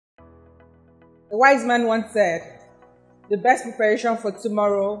A wise man once said, "The best preparation for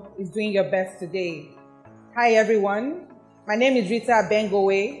tomorrow is doing your best today." Hi everyone, my name is Rita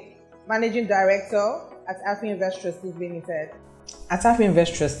Abengowe, Managing Director at Afrinvest Trustees Limited. At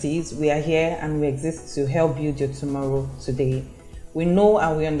Afrinvest Trustees, we are here and we exist to help build your tomorrow today. We know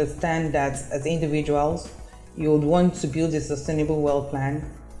and we understand that as individuals, you would want to build a sustainable wealth plan,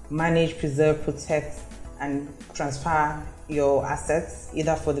 manage, preserve, protect, and transfer your assets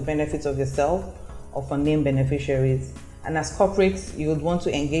either for the benefit of yourself or for named beneficiaries. And as corporates, you would want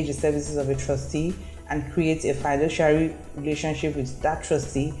to engage the services of a trustee and create a fiduciary relationship with that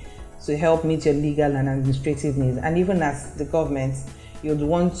trustee to help meet your legal and administrative needs. And even as the government, you would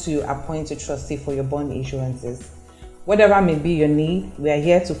want to appoint a trustee for your bond issuances. Whatever may be your need, we are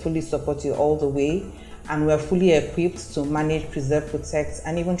here to fully support you all the way, and we are fully equipped to manage, preserve, protect,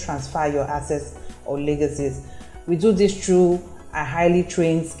 and even transfer your assets or legacies. We do this through a highly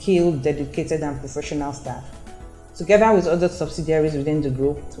trained, skilled, dedicated, and professional staff. Together with other subsidiaries within the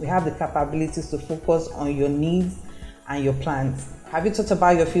group, we have the capabilities to focus on your needs and your plans. Have you thought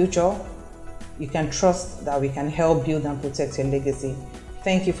about your future? You can trust that we can help build and protect your legacy.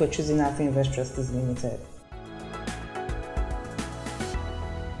 Thank you for choosing Afrinvest Trustees Limited.